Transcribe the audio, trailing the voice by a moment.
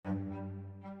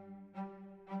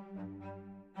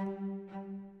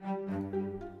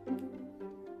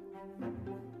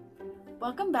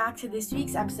Welcome back to this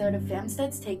week's episode of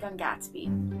Famstead's Take on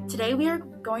Gatsby. Today we are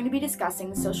going to be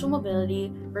discussing social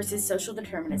mobility versus social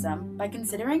determinism by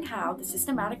considering how the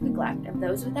systematic neglect of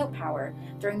those without power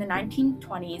during the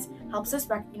 1920s helps us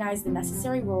recognize the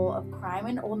necessary role of crime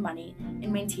and old money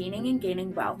in maintaining and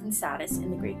gaining wealth and status in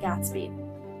the Great Gatsby.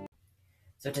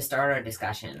 So to start our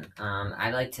discussion,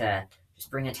 I'd like to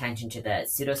just bring attention to the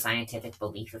pseudoscientific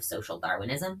belief of social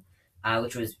Darwinism,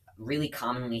 which was really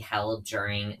commonly held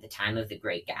during the time of the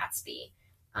Great Gatsby.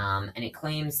 And it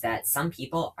claims that some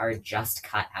people are just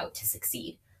cut out to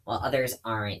succeed, while others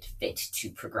aren't fit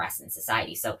to progress in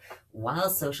society. So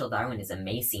while social Darwinism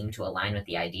may seem to align with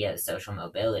the idea of social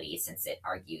mobility, since it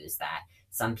argues that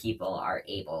some people are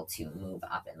able to move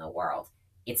up in the world,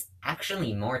 it's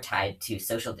actually more tied to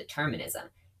social determinism,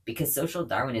 because social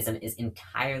Darwinism is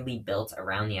entirely built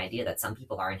around the idea that some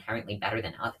people are inherently better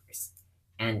than others.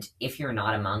 And if you're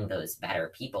not among those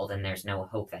better people, then there's no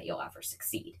hope that you'll ever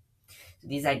succeed. So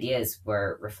these ideas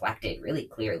were reflected really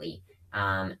clearly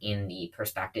in the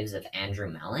perspectives of Andrew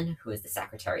Mellon, who was the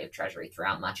Secretary of Treasury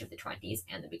throughout much of the 20s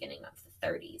and the beginning of the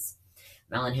 30s.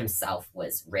 Mellon himself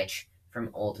was rich from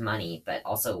old money, but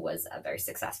also was a very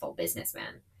successful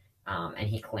businessman. And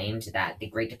he claimed that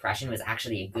the Great Depression was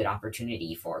actually a good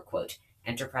opportunity for, quote,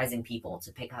 enterprising people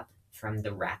to pick up from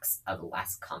the wrecks of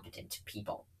less competent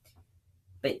people.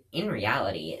 But in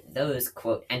reality, those,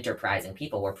 quote, enterprising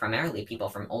people were primarily people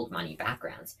from old money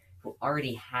backgrounds who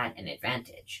already had an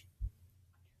advantage.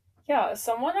 Yeah,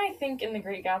 someone I think in The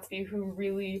Great Gatsby who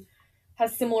really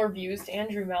has similar views to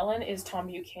Andrew Mellon is Tom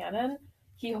Buchanan.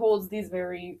 He holds these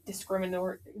very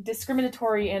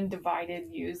discriminatory and divided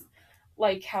views,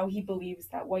 like how he believes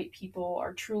that white people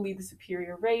are truly the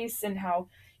superior race and how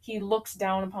he looks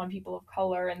down upon people of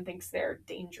color and thinks they're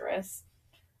dangerous.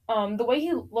 The way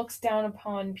he looks down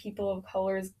upon people of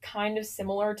color is kind of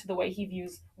similar to the way he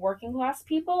views working class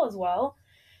people as well,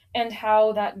 and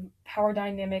how that power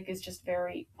dynamic is just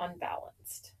very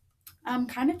unbalanced.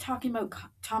 Kind of talking about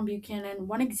Tom Buchanan,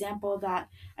 one example that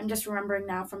I'm just remembering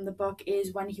now from the book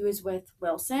is when he was with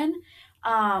Wilson,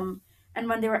 and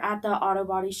when they were at the auto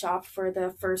body shop for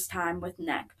the first time with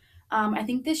Nick. I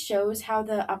think this shows how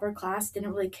the upper class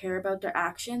didn't really care about their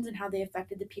actions and how they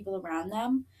affected the people around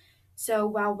them. So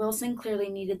while Wilson clearly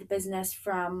needed the business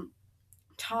from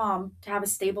Tom to have a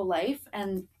stable life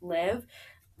and live,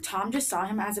 Tom just saw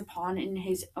him as a pawn in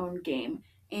his own game.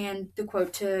 And the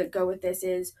quote to go with this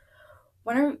is,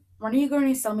 when are you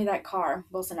going to sell me that car?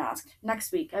 Wilson asked.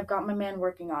 Next week. I've got my man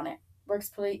working on it. Works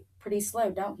pretty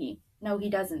slow, don't he? No, he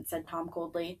doesn't, said Tom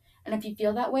coldly. And if you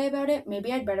feel that way about it,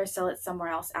 maybe I'd better sell it somewhere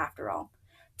else after all.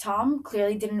 Tom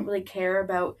clearly didn't really care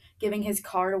about giving his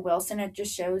car to Wilson. It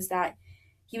just shows that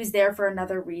he was there for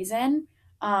another reason.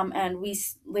 And we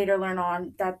later learn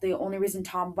on that the only reason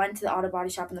Tom went to the auto body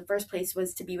shop in the first place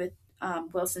was to be with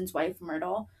Wilson's wife,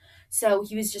 Myrtle. So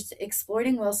he was just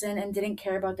exploiting Wilson and didn't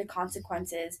care about the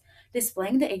consequences,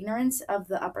 displaying the ignorance of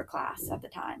the upper class at the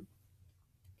time.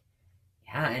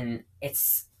 Yeah,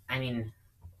 and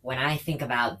when I think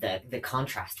about the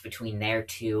contrast between their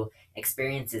two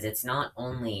experiences, it's not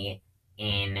only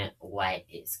in what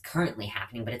is currently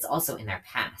happening, but it's also in their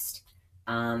past.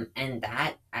 And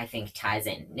that, I think, ties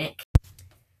in Nick,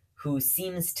 who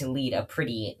seems to lead a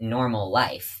pretty normal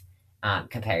life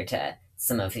compared to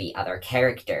some of the other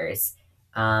characters.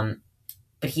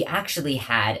 But he actually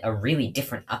had a really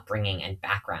different upbringing and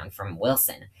background from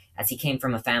Wilson, as he came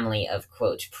from a family of,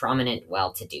 quote, prominent,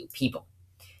 well-to-do people.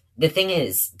 The thing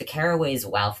is, the Carraways'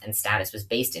 wealth and status was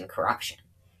based in corruption,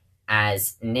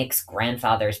 as Nick's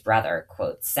grandfather's brother,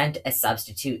 quote, sent a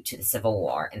substitute to the Civil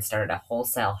War and started a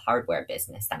wholesale hardware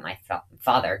business that my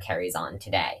father carries on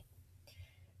today.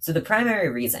 So the primary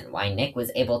reason why Nick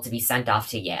was able to be sent off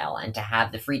to Yale and to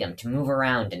have the freedom to move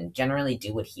around and generally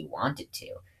do what he wanted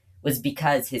to was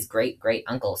because his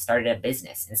great-great-uncle started a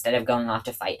business instead of going off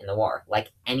to fight in the war,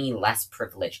 like any less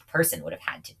privileged person would have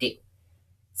had to do.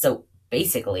 So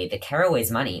basically, the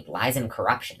Carraways' money lies in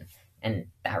corruption, and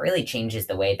that really changes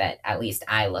the way that at least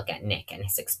I look at Nick and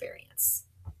his experience.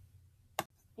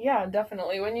 Yeah,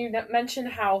 definitely. When you mention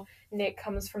how Nick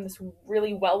comes from this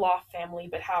really well-off family,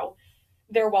 but how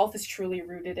their wealth is truly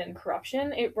rooted in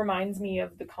corruption, it reminds me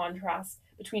of the contrast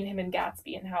between him and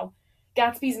Gatsby, and how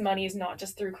Gatsby's money is not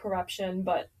just through corruption,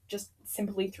 but just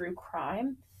simply through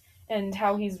crime, and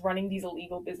how he's running these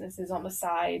illegal businesses on the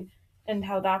side, and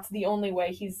how that's the only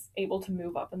way he's able to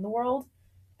move up in the world.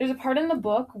 There's a part in the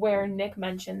book where Nick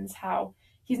mentions how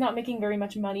he's not making very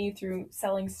much money through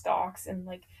selling stocks in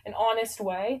like an honest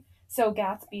way. So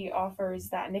Gatsby offers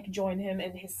that Nick join him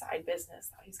in his side business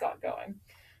that he's got going.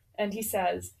 And he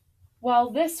says,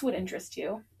 While this would interest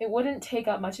you, it wouldn't take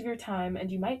up much of your time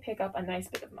and you might pick up a nice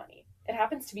bit of money. It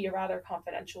happens to be a rather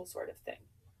confidential sort of thing.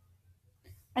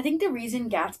 I think the reason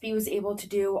Gatsby was able to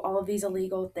do all of these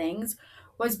illegal things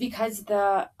was because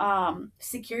the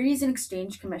Securities and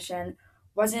Exchange Commission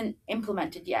wasn't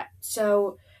implemented yet.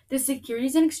 So the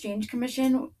Securities and Exchange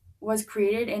Commission was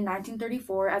created in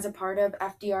 1934 as a part of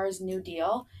FDR's New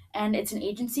Deal, and it's an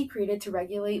agency created to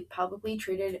regulate publicly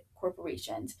traded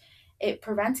corporations. It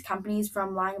prevents companies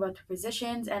from lying about their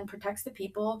positions and protects the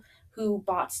people who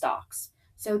bought stocks.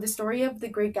 So the story of the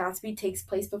Great Gatsby takes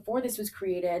place before this was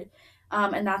created,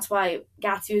 and that's why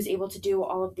Gatsby was able to do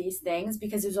all of these things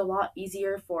because it was a lot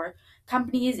easier for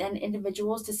companies and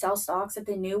individuals to sell stocks that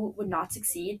they knew would not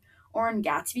succeed, or in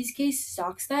Gatsby's case,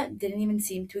 stocks that didn't even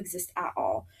seem to exist at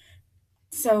all.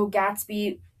 So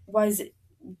Gatsby was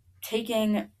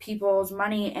taking people's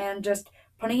money and just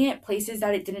putting it places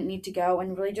that it didn't need to go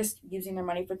and really just using their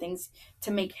money for things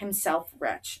to make himself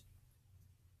rich.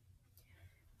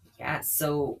 Yeah,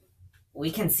 so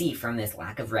we can see from this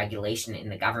lack of regulation in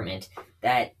the government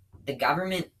that the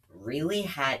government really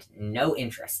had no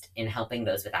interest in helping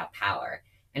those without power.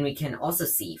 And we can also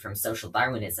see from social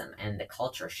Darwinism and the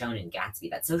culture shown in Gatsby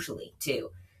that socially,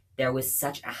 too, there was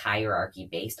such a hierarchy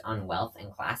based on wealth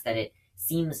and class that it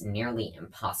seems nearly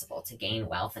impossible to gain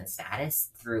wealth and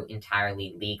status through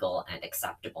entirely legal and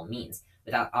acceptable means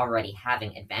without already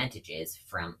having advantages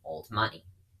from old money.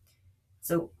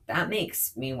 So that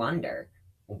makes me wonder,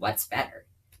 what's better?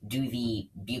 Do the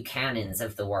Buchanans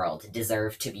of the world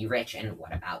deserve to be rich, and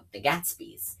what about the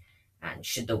Gatsbys? And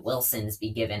should the Wilsons be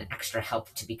given extra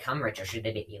help to become rich, or should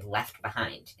they be left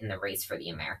behind in the race for the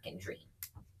American dream?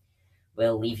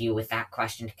 We'll leave you with that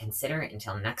question to consider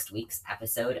until next week's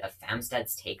episode of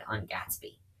Famstead's Take on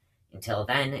Gatsby. Until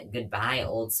then, goodbye,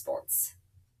 old sports.